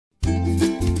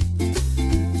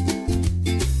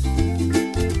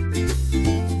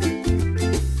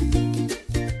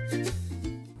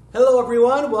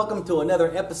everyone. Welcome to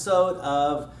another episode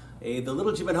of the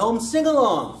Little Jim at Home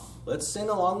Sing-Along. Let's sing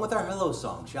along with our hello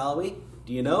song, shall we?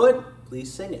 Do you know it?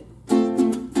 Please sing it.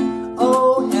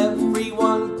 Oh,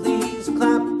 everyone, please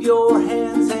clap your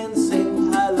hands and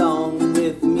sing along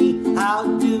with me.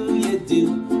 How do you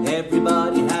do?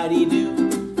 Everybody,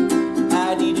 how-do-you-do?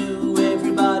 How-do-you-do,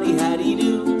 everybody,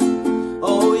 how-do-you-do?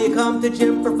 Oh, you come to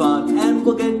Jim for fun, and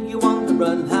we'll get you on the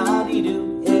run.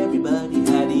 How-do-you-do, everybody,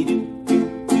 how-do-you-do?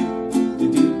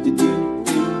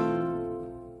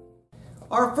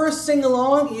 Our first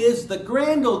sing-along is the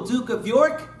Grand Old Duke of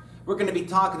York. We're going to be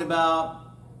talking about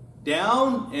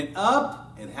down and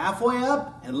up and halfway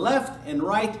up and left and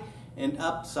right and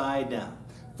upside down.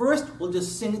 First, we'll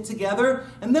just sing it together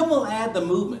and then we'll add the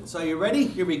movement. So are you ready?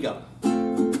 Here we go.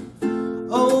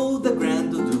 Oh, the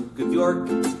Grand Old Duke of York,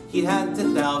 he had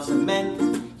 10,000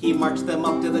 men. He marched them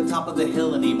up to the top of the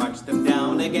hill and he marched them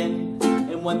down again.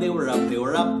 And when they were up, they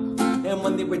were up. And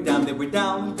when they were down, they were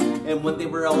down. And when they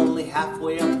were only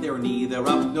halfway up, they were neither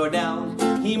up nor down.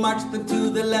 He marched them to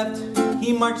the left,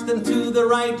 he marched them to the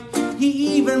right. He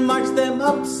even marched them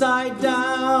upside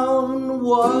down.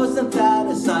 Wasn't that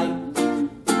a sight?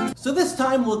 So this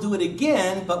time we'll do it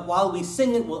again, but while we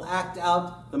sing it, we'll act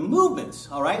out the movements,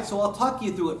 all right? So I'll talk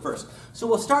you through it first. So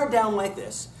we'll start down like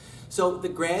this. So the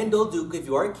Grand Old Duke of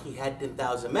York, he had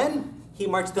 10,000 men. He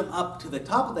marched them up to the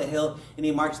top of the hill, and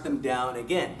he marched them down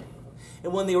again.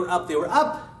 And when they were up, they were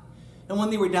up. And when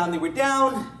they were down, they were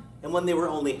down. And when they were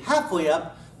only halfway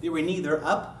up, they were neither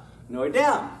up nor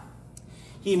down.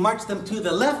 He marched them to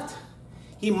the left.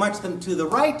 He marched them to the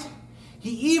right. He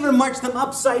even marched them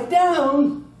upside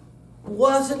down.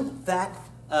 Wasn't that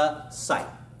a sight?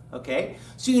 Okay?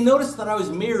 So you notice that I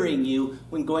was mirroring you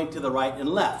when going to the right and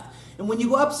left. And when you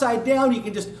go upside down, you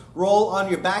can just roll on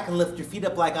your back and lift your feet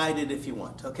up like I did if you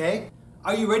want. Okay?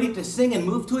 Are you ready to sing and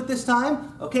move to it this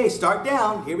time? Okay, start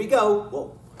down. Here we go.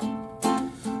 Whoa.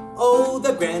 Oh,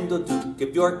 the Grand Old Duke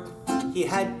of York, he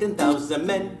had 10,000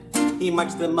 men. He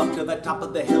marched them up to the top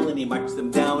of the hill and he marched them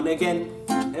down again.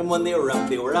 And when they were up,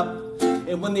 they were up.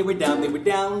 And when they were down, they were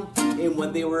down. And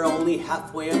when they were only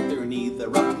halfway up, they were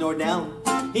neither up nor down.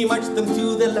 He marched them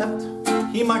to the left.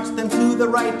 He marched them to the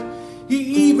right. He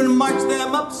even marched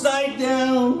them upside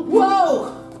down.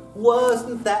 Whoa!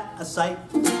 Wasn't that a sight?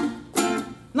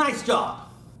 Nice job.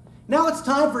 Now it's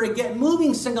time for a Get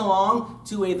Moving sing-along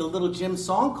to the Little Jim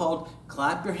song called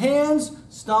Clap Your Hands,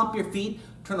 Stomp Your Feet,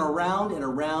 Turn Around and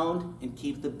Around and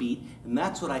Keep the Beat. And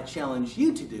that's what I challenge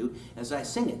you to do as I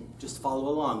sing it. Just follow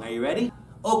along. Are you ready?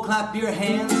 Oh, clap your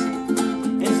hands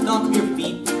and stomp your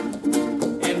feet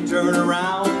and turn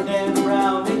around and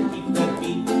around and keep that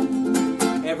beat.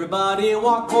 Everybody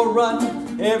walk or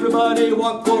run, everybody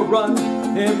walk or run,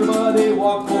 everybody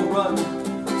walk or run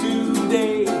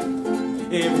today.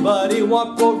 Everybody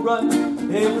walk or run,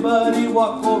 everybody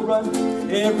walk or run,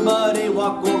 everybody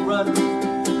walk or run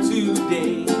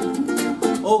today.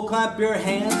 Oh, clap your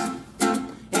hands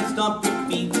and stomp your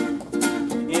feet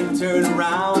and turn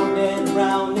around and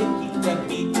round and keep that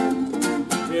beat.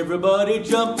 Everybody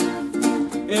jump,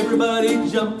 everybody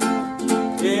jump,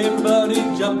 everybody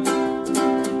jump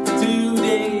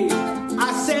today.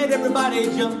 I said everybody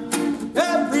jump,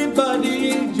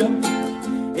 everybody jump,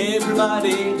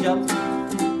 everybody jump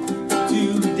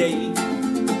today.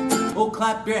 Oh,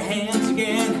 clap your hands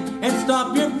again and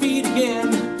stomp your feet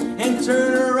again and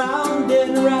turn around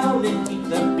and keep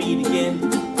the beat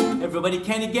again. Everybody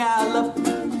can you gallop,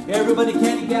 everybody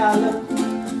can you gallop,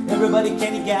 everybody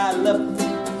can you gallop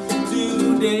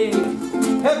today.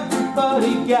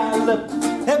 Everybody gallop,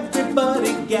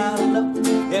 everybody gallop,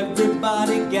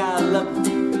 everybody gallop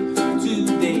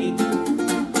today.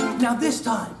 Now this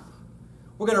time,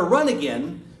 we're going to run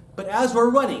again, but as we're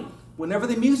running, whenever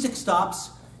the music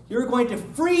stops, you're going to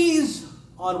freeze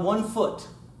on one foot.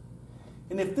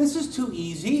 And if this is too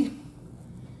easy,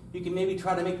 you can maybe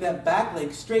try to make that back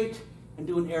leg straight and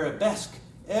do an arabesque.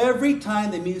 Every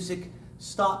time the music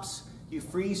stops, you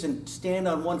freeze and stand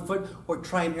on one foot or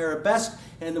try an arabesque.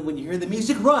 And then when you hear the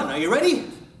music, run. Are you ready?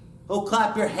 Oh,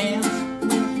 clap your hands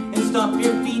and stomp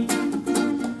your feet.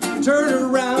 Turn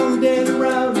around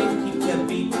and keep that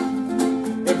beat.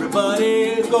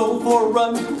 Everybody go for a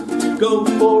run, go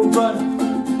for a run,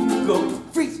 go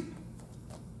freeze.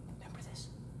 Remember this,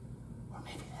 or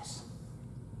maybe this.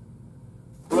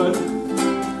 Run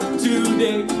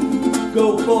today,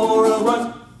 go for a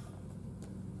run.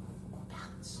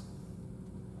 Balance.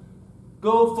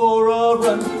 Go for a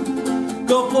run,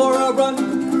 go for a run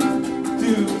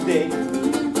today.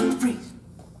 Freeze.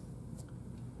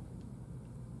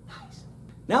 Nice.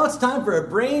 Now it's time for a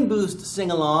brain boost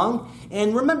sing-along.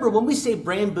 And remember, when we say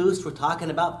brain boost, we're talking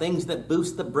about things that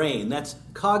boost the brain. That's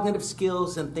cognitive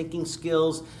skills and thinking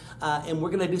skills. And we're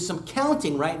going to do some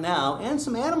counting right now and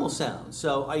some animal sounds.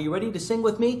 So are you ready to sing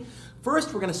with me?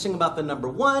 First, we're going to sing about the number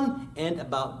 1 and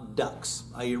about ducks.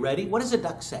 Are you ready? What does a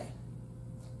duck say?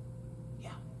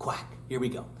 Yeah, quack. Here we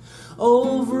go.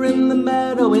 Over in the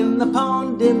meadow, in the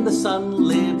pond, in the sun,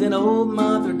 lived an old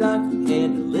mother duck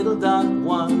and a little duck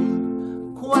one.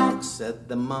 Quack, said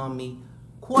the mommy,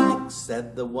 quack,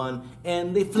 said the one,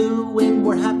 and they flew and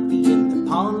were happy in the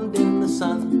pond in the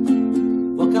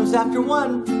sun. What comes after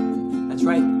 1? That's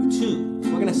right, 2.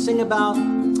 We're going to sing about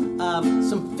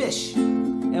some fish.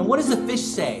 And what does the fish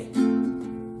say?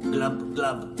 Glub,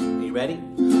 glub. Are you ready?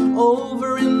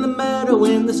 Over in the meadow,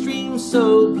 in the stream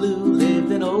so blue,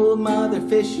 lived an old mother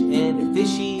fish and her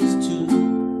fishies too.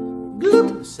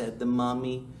 Gloop, said the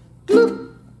mommy.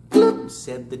 Gloop, gloop,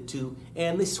 said the 2.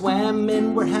 And they swam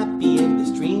and were happy in the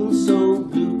stream so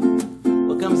blue.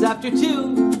 What comes after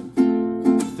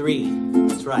 2? 3.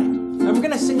 That's right. And we're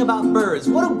going to sing about birds.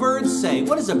 What do birds say?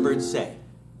 What does a bird say?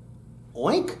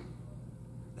 Oink?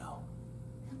 No.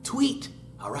 Tweet.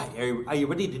 All right, are you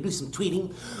ready to do some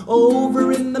tweeting?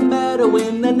 Over in the meadow,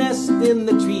 in the nest in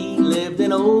the tree, lived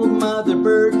an old mother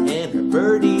bird and her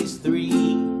birdies 3.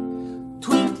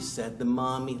 Tweet, said the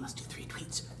mommy. Let's do 3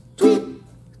 tweets. Tweet,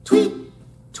 tweet,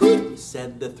 tweet,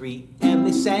 said the 3. And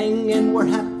they sang and were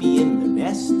happy in the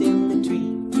nest in the tree.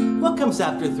 What comes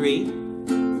after 3?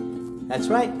 That's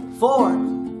right, 4.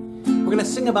 We're going to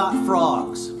sing about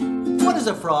frogs. What does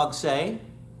a frog say?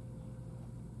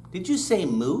 Did you say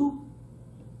moo?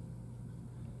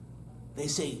 They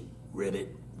say ribbit,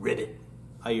 ribbit.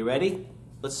 Are you ready?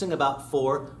 Let's sing about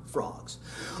 4 frogs.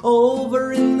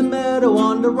 Over in the meadow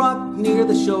on the rock near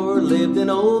the shore lived an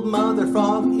old mother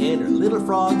frog and her little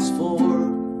frogs 4.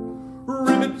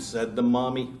 Ribbit, said the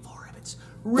mommy. 4 ribbits.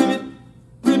 Ribbit,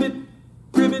 ribbit,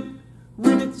 ribbit,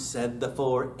 ribbit, said the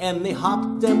 4. And they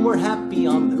hopped and were happy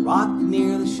on the rock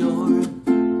near the shore.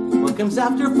 What comes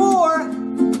after 4?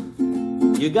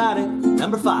 You got it.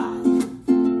 Number 5.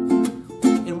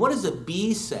 What does a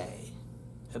bee say?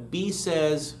 A bee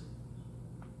says,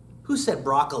 who said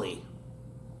broccoli?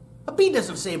 A bee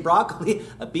doesn't say broccoli.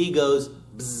 A bee goes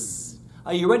bzzz.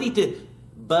 Are you ready to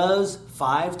buzz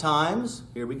 5 times?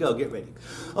 Here we go, get ready.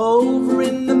 Over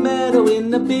in the meadow in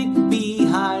the big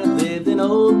beehive lived an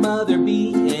old mother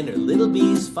bee and her little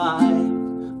bees 5.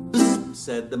 Bzz,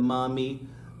 said the mommy.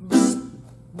 Bzz,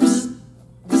 bzz,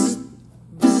 bzz,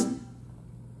 bzz,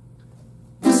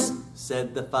 bzz,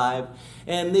 said the 5.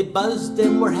 And they buzzed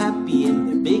and were happy in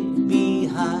their big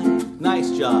beehive. Nice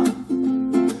job.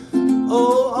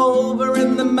 Oh, over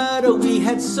in the meadow we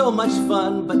had so much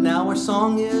fun, but now our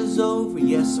song is over.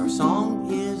 Yes, our song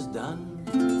is done.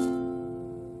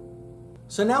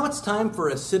 So now it's time for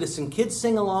a Citizen Kids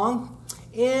sing-along.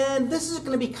 And this is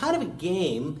going to be kind of a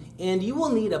game, and you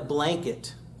will need a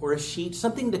blanket or a sheet,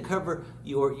 something to cover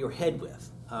your head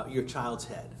with, your child's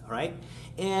head, all right?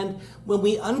 And when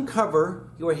we uncover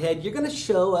your head, you're going to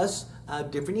show us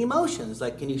different emotions.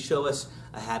 Like, can you show us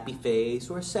a happy face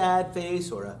or a sad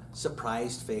face or a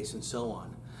surprised face and so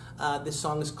on. This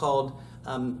song is called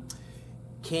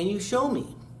Can You Show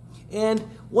Me? And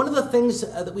one of the things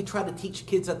that we try to teach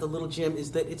kids at the Little Gym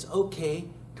is that it's okay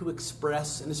to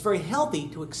express, and it's very healthy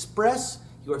to express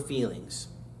your feelings.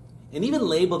 And even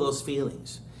label those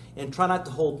feelings. And try not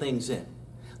to hold things in.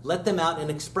 Let them out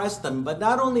and express them, but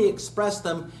not only express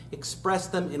them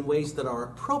in ways that are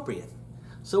appropriate.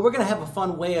 So we're going to have a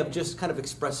fun way of just kind of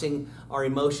expressing our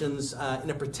emotions in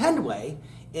a pretend way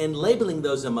and labeling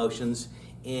those emotions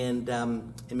and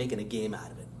making a game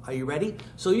out of it. Are you ready?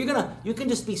 So you can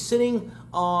just be sitting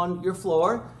on your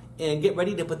floor and get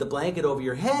ready to put the blanket over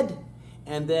your head.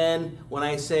 And then when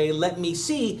I say, let me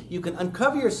see, you can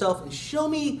uncover yourself and show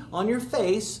me on your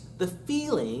face the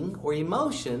feeling or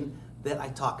emotion that I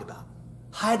talk about.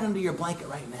 Hide under your blanket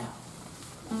right now.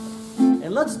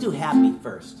 And let's do happy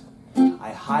first.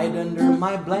 I hide under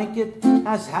my blanket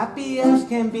as happy as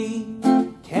can be.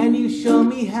 Can you show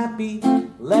me happy?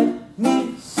 Let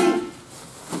me see.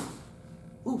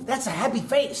 Ooh, that's a happy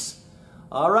face.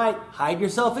 All right, hide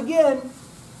yourself again.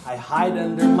 I hide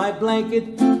under my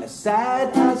blanket as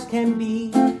sad as can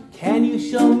be. Can you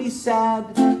show me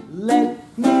sad? Let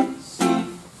me see.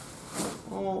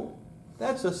 Oh,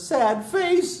 that's a sad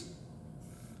face.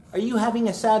 Are you having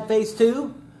a sad face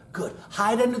too? Good.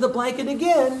 Hide under the blanket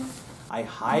again. I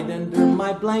hide under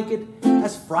my blanket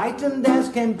as frightened as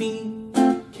can be.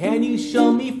 Can you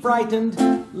show me frightened?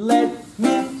 Let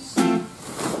me see.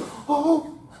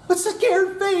 Oh, what's a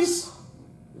scared face?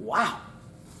 Wow.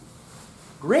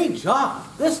 Great job.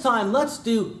 This time, let's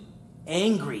do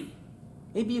angry.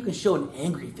 Maybe you can show an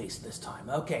angry face this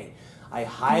time. Okay. I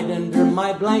hide under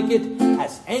my blanket,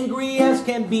 as angry as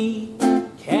can be.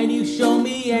 Can you show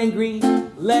me angry?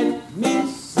 Let me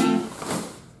see.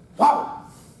 Wow.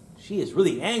 She is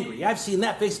really angry. I've seen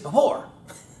that face before.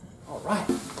 All right.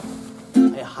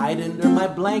 I hide under my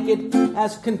blanket,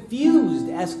 as confused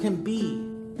as can be.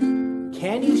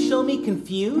 Can you show me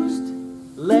confused?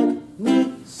 Let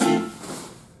me see.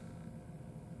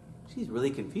 She's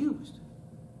really confused.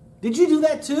 Did you do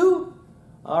that too?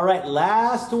 All right,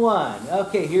 last one.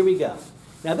 Okay, here we go.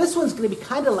 Now this one's going to be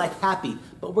kind of like happy,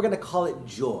 but we're going to call it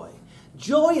joy.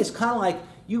 Joy is kind of like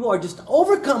you are just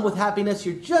overcome with happiness.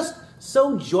 You're just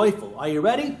so joyful. Are you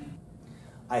ready?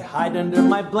 I hide under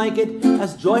my blanket,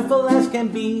 as joyful as can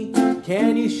be.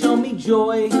 Can you show me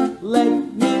joy?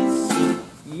 Let me see.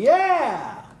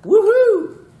 Yeah!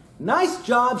 Woohoo! Nice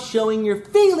job showing your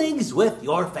feelings with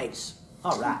your face.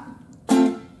 All right.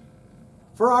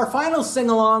 For our final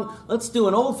sing-along, let's do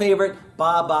an old favorite,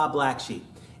 Baa Baa Black Sheep.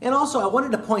 And also, I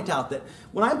wanted to point out that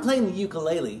when I'm playing the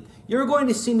ukulele, you're going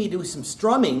to see me do some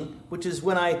strumming, which is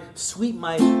when I sweep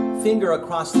my finger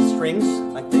across the strings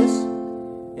like this.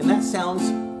 And that sounds,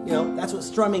 that's what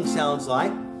strumming sounds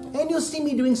like. And you'll see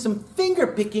me doing some finger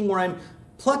picking where I'm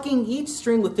plucking each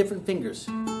string with different fingers.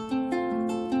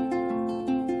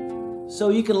 So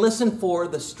you can listen for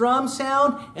the strum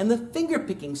sound and the finger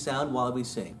picking sound while we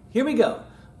sing. Here we go.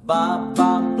 Baa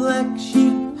Baa Black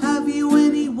Sheep, have you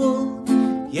any wool?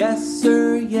 Yes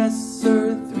sir,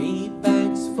 3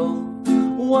 bags full.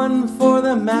 1 for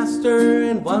the master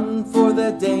and 1 for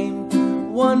the dame.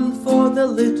 1 for the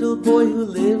little boy who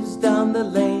lives down the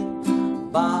lane.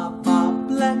 Baa Baa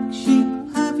Black Sheep,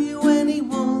 have you any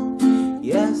wool?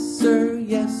 Yes sir,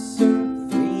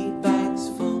 3 bags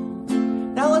full.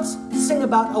 Now let's sing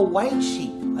about a white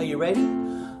sheep. Are you ready?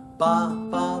 Baa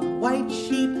Baa White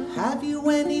Sheep, have you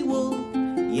any wool?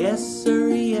 Yes sir,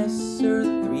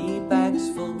 3 bags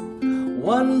full.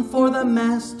 1 for the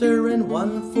master and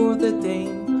 1 for the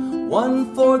dame.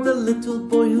 1 for the little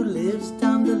boy who lives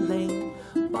down the lane.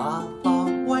 Baa Baa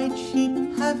White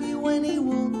Sheep, have you any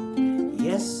wool?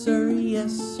 Yes sir,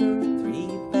 3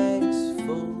 bags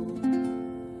full.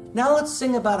 Now let's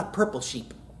sing about a purple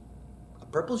sheep. A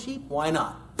purple sheep? Why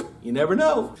not? You never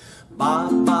know.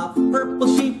 Baa Baa Purple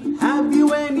Sheep, have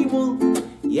you any wool?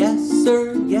 Yes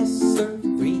sir,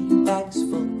 3 bags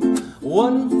full.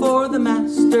 1 for the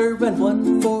master and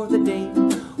 1 for the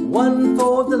dame. 1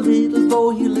 for the little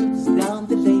boy who lives down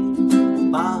the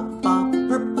lane. Baa Baa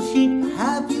Purple Sheep,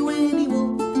 have you any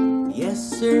wool?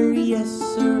 Yes sir,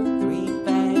 3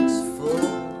 bags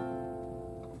full.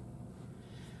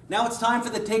 Now it's time for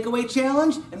the takeaway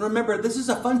challenge. And remember, this is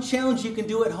a fun challenge you can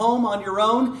do at home on your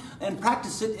own and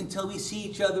practice it until we see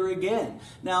each other again.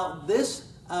 Now this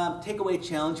takeaway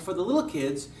challenge for the little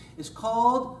kids is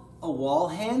called a wall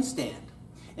handstand.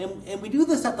 And we do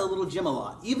this at the little gym a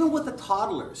lot, even with the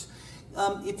toddlers.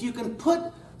 If you can put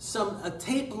a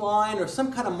tape line or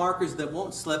some kind of markers that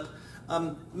won't slip,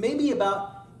 maybe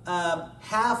about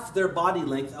half their body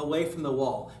length away from the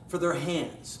wall for their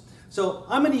hands. So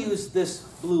I'm going to use this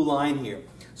blue line here.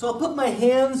 So I'll put my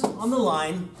hands on the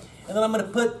line, and then I'm going to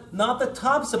put not the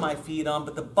tops of my feet on,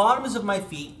 but the bottoms of my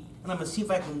feet, and I'm going to see if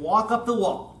I can walk up the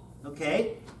wall,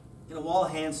 okay, in a wall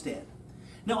handstand.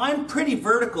 Now I'm pretty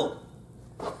vertical.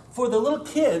 For the little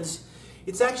kids,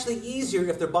 it's actually easier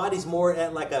if their body's more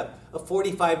at like a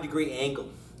 45-degree angle.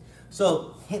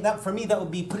 So for me, that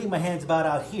would be putting my hands about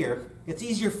out here. It's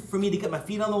easier for me to get my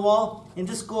feet on the wall and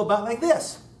just go about like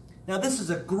this. Now this is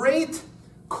a great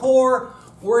core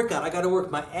workout. I got to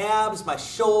work my abs, my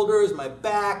shoulders, my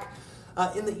back.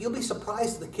 You'll be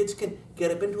surprised the kids can get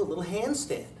up into a little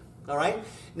handstand. All right.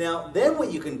 Now then,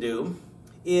 what you can do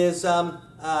is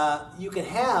you can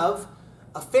have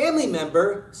a family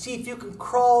member see if you can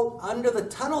crawl under the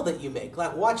tunnel that you make.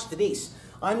 Like watch Denise.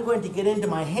 I'm going to get into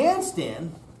my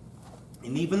handstand,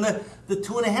 and even the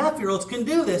 2.5-year-olds can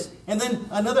do this, and then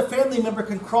another family member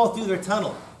can crawl through their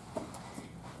tunnel.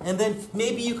 And then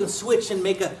maybe you can switch and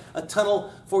make a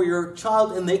tunnel for your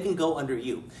child and they can go under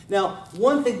you. Now,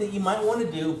 one thing that you might want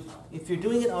to do, if you're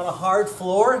doing it on a hard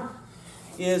floor,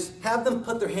 is have them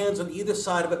put their hands on either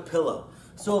side of a pillow.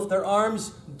 So if their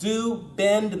arms do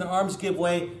bend and their arms give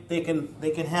way, they can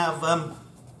have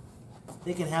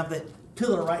the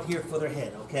pillow right here for their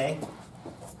head, okay?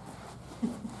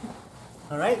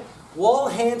 All right?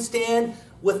 Wall handstand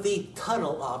with the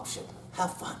tunnel option.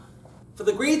 Have fun. For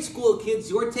the grade school kids,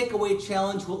 your takeaway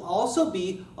challenge will also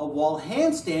be a wall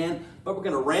handstand, but we're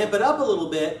going to ramp it up a little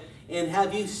bit, and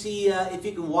have you see if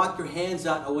you can walk your hands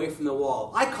out away from the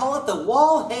wall. I call it the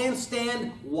wall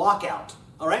handstand walkout.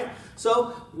 All right?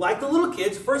 So, like the little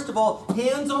kids, first of all,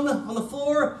 hands on the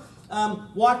floor,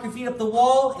 walk your feet up the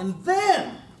wall, and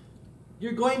then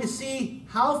you're going to see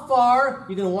how far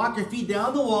you're going to walk your feet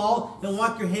down the wall and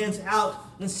walk your hands out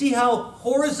and see how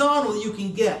horizontal you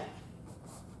can get.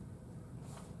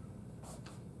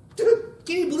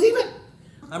 Can you believe it?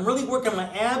 I'm really working my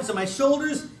abs and my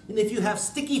shoulders, and if you have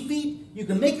sticky feet, you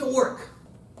can make it work.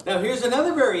 Now here's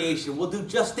another variation. We'll do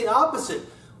just the opposite.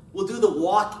 We'll do the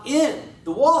walk in.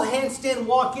 The wall handstand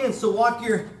walk in. So walk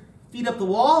your feet up the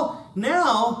wall.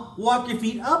 Now walk your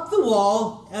feet up the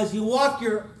wall as you walk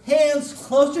your hands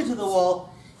closer to the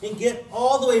wall and get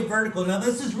all the way vertical. Now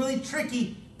this is really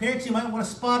tricky. Parents, you might want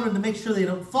to spot them to make sure they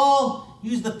don't fall.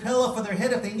 Use the pillow for their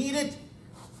head if they need it.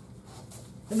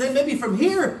 And then maybe from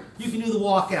here, you can do the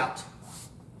walk out.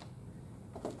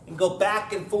 And go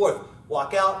back and forth.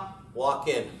 Walk out, walk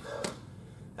in.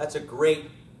 That's a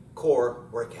great core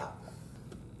workout.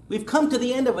 We've come to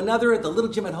the end of another The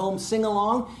Little Gym at Home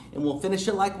sing-along, and we'll finish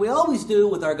it like we always do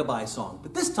with our goodbye song.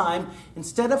 But this time,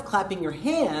 instead of clapping your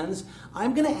hands,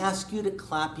 I'm going to ask you to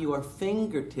clap your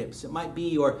fingertips. It might be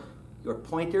your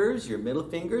pointers, your middle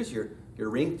fingers, your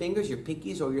ring fingers, your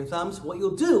pinkies, or your thumbs. What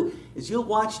you'll do is you'll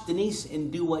watch Denise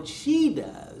and do what she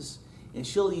does, and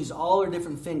she'll use all her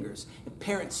different fingers. And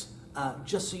parents,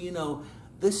 just so you know,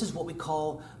 this is what we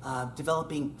call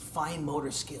developing fine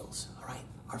motor skills, all right?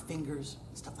 Our fingers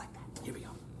and stuff like that. Here we go.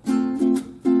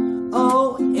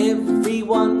 Oh,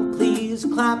 everyone, please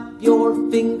clap your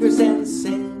fingers and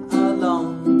sing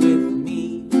along with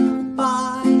me.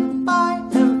 Bye, bye,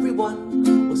 everyone.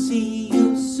 We'll see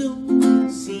you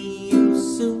soon. See you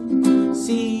soon.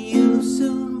 See you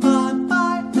soon. Bye,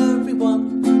 bye,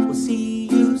 everyone. We'll see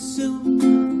you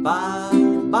soon. Bye,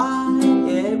 bye,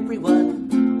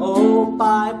 everyone. Oh,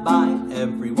 bye, bye,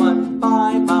 everyone.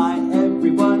 Bye, bye,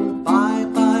 everyone. Bye,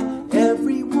 bye,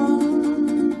 everyone.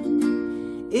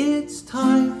 It's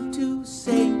time to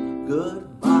say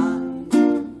goodbye.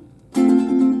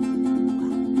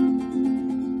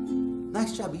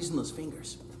 Nice job using those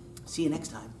fingers. See you next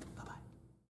time.